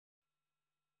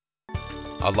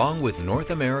along with North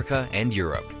America and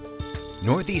Europe.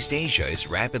 Northeast Asia is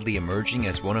rapidly emerging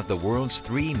as one of the world's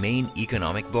three main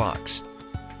economic blocs.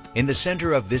 In the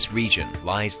center of this region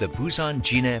lies the Busan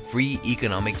Jinhea Free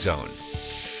Economic Zone.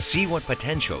 See what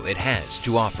potential it has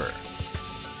to offer.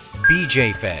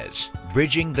 BJFEZ,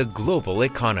 bridging the global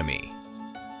economy.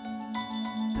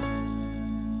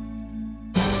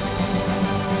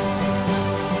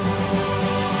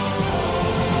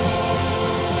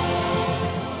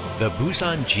 The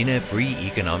Busan Jinhea Free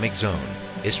Economic Zone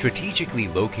is strategically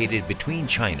located between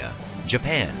China,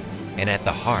 Japan, and at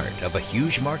the heart of a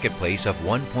huge marketplace of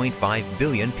 1.5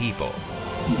 billion people.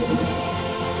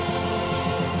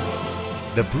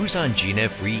 The Busan Jinhea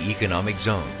Free Economic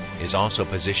Zone is also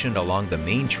positioned along the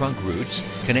main trunk routes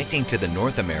connecting to the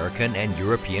North American and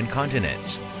European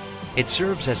continents. It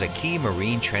serves as a key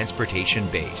marine transportation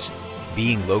base,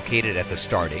 being located at the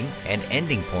starting and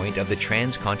ending point of the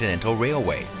Transcontinental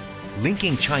Railway,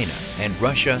 linking China and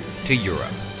Russia to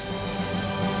Europe.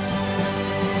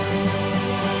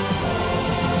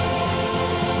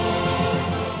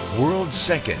 World's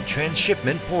second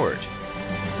transshipment port.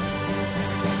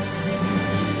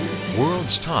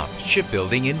 World's top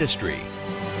shipbuilding industry.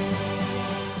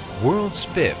 World's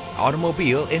fifth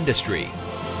automobile industry.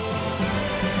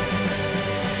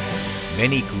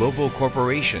 Many global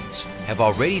corporations have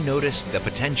already noticed the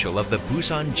potential of the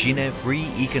Busan Jinhea Free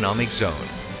Economic Zone,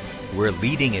 where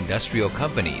leading industrial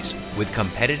companies with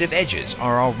competitive edges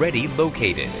are already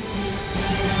located.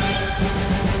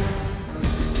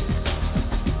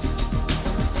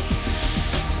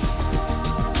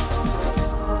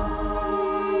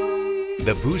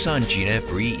 The Busan Jinhea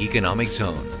Free Economic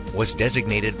Zone was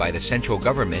designated by the central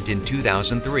government in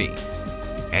 2003,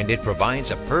 and it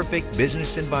provides a perfect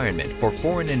business environment for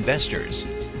foreign investors,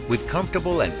 with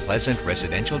comfortable and pleasant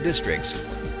residential districts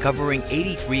covering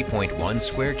 83.1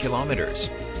 square kilometers,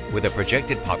 with a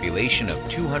projected population of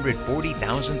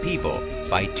 240,000 people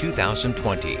by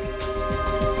 2020.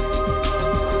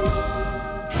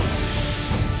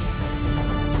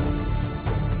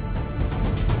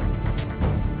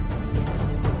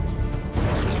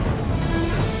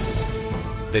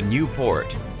 The new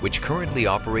port, which currently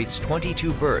operates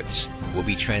 22 berths, will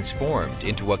be transformed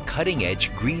into a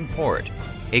cutting-edge green port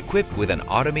equipped with an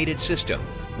automated system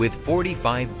with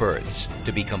 45 berths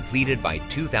to be completed by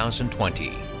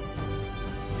 2020.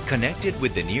 Connected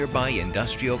with the nearby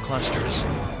industrial clusters,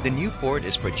 the new port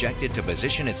is projected to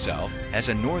position itself as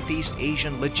a Northeast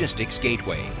Asian logistics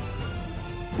gateway.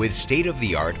 With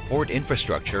state-of-the-art port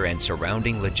infrastructure and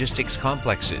surrounding logistics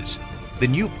complexes, the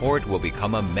new port will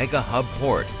become a mega hub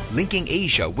port linking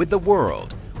Asia with the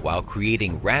world while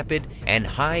creating rapid and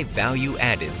high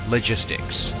value-added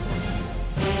logistics.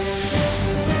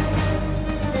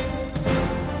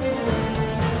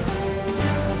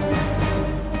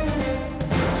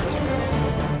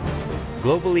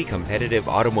 Globally competitive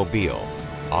automobile,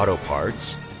 auto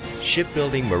parts,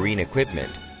 shipbuilding marine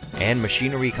equipment, and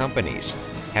machinery companies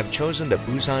have chosen the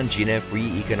Busan Jinhea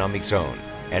Free Economic Zone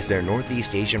as their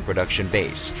Northeast Asian production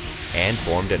base and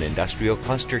formed an industrial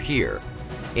cluster here,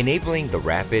 enabling the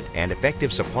rapid and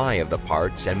effective supply of the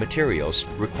parts and materials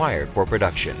required for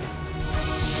production.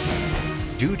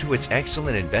 Due to its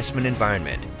excellent investment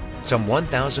environment, some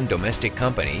 1,000 domestic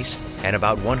companies and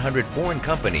about 100 foreign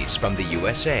companies from the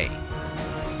USA,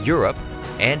 Europe,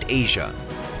 and Asia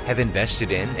have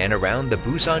invested in and around the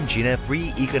Busan Jinhea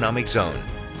Free Economic Zone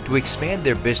to expand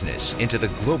their business into the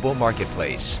global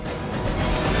marketplace.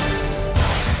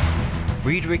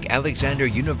 Friedrich Alexander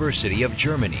University of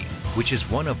Germany, which is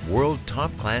one of world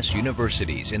top-class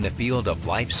universities in the field of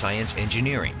life science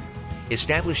engineering,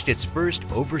 established its first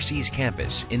overseas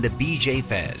campus in the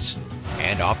BJFEZ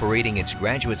and operating its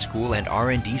graduate school and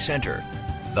R&D center,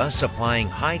 thus supplying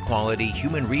high-quality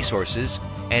human resources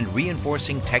and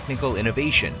reinforcing technical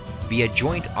innovation via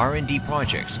joint R&D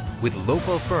projects with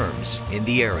local firms in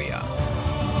the area.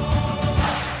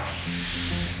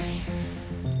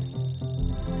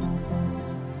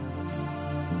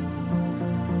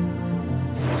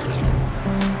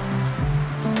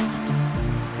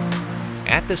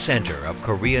 At the center of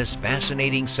Korea's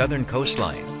fascinating southern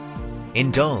coastline,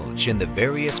 indulge in the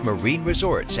various marine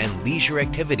resorts and leisure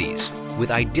activities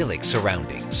with idyllic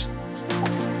surroundings.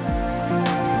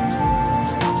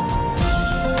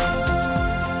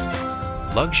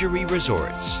 Luxury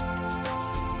resorts,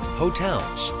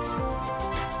 hotels,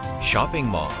 shopping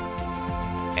mall,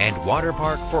 and water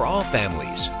park for all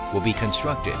families will be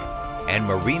constructed, and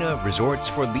marina resorts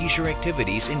for leisure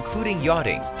activities including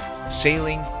yachting,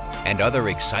 sailing, and other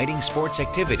exciting sports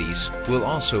activities will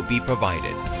also be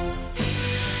provided.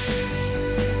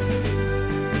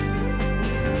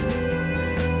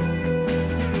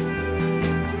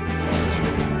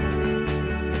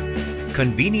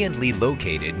 Conveniently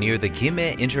located near the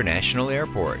Gimhae International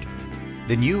Airport,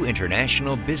 the new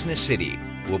International Business City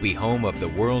will be home of the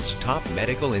world's top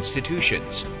medical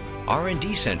institutions,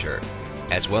 R&D center,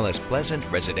 as well as pleasant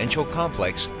residential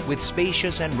complex with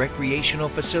spacious and recreational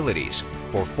facilities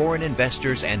for foreign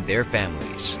investors and their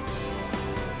families.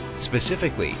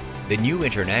 Specifically, the new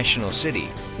international city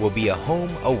will be a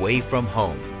home away from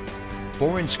home.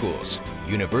 Foreign schools,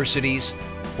 universities,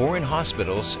 foreign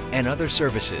hospitals, and other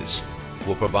services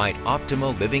will provide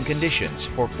optimal living conditions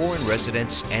for foreign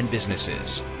residents and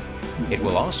businesses. It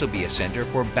will also be a center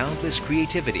for boundless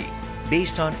creativity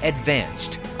based on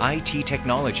advanced IT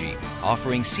technology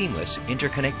offering seamless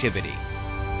interconnectivity.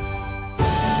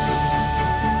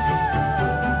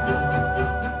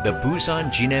 The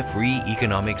Busan Jinhea Free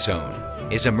Economic Zone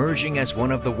is emerging as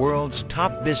one of the world's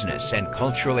top business and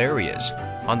cultural areas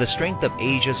on the strength of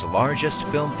Asia's largest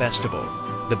film festival,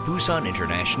 the Busan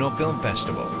International Film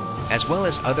Festival, as well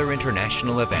as other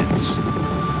international events.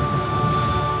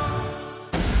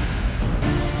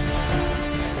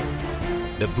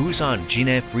 The Busan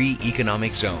Jinhea Free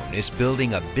Economic Zone is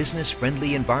building a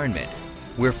business-friendly environment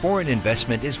where foreign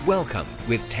investment is welcomed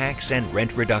with tax and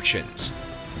rent reductions,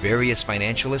 various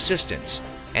financial assistance,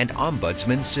 and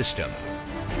ombudsman system.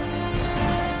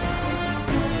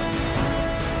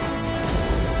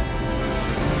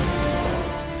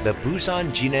 The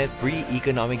Busan Jinhea Free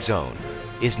Economic Zone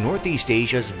is Northeast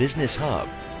Asia's business hub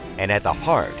and at the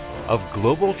heart of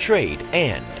global trade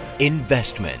and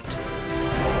investment.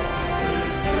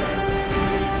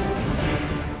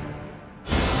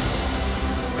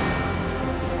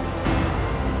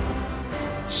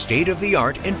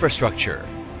 State-of-the-art infrastructure,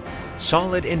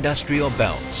 solid industrial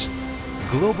belts,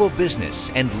 global business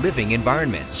and living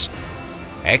environments,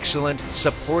 excellent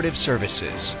supportive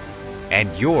services,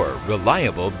 and your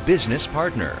reliable business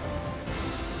partner.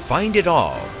 Find it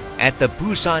all at the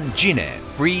Busan Jinhea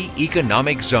Free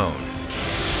Economic Zone.